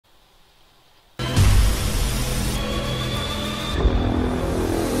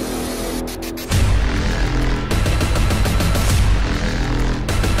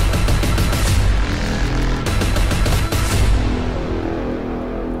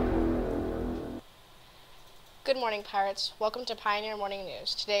Good morning, Pirates. Welcome to Pioneer Morning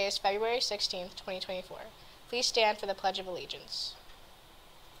News. Today is February 16th, 2024. Please stand for the Pledge of Allegiance.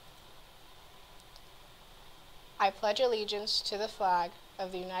 I pledge allegiance to the flag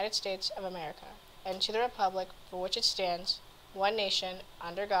of the United States of America and to the republic for which it stands, one nation,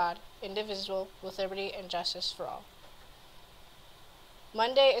 under God, indivisible, with liberty and justice for all.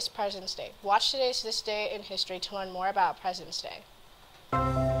 Monday is President's Day. Watch today's This Day in History to learn more about President's Day.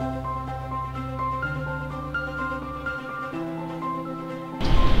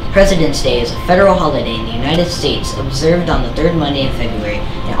 President's Day is a federal holiday in the United States observed on the third Monday in February.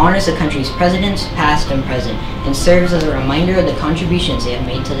 It honors the country's presidents, past and present, and serves as a reminder of the contributions they have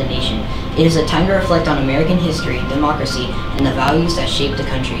made to the nation. It is a time to reflect on American history, democracy, and the values that shape the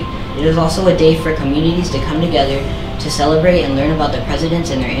country. It is also a day for communities to come together to celebrate and learn about the presidents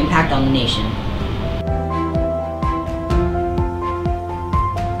and their impact on the nation.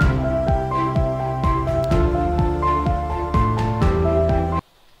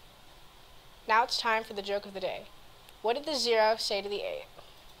 Now it's time for the joke of the day. What did the 0 say to the 8?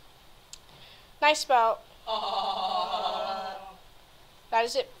 Nice spell. That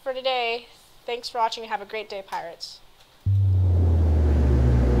is it for today. Thanks for watching and have a great day, Pirates.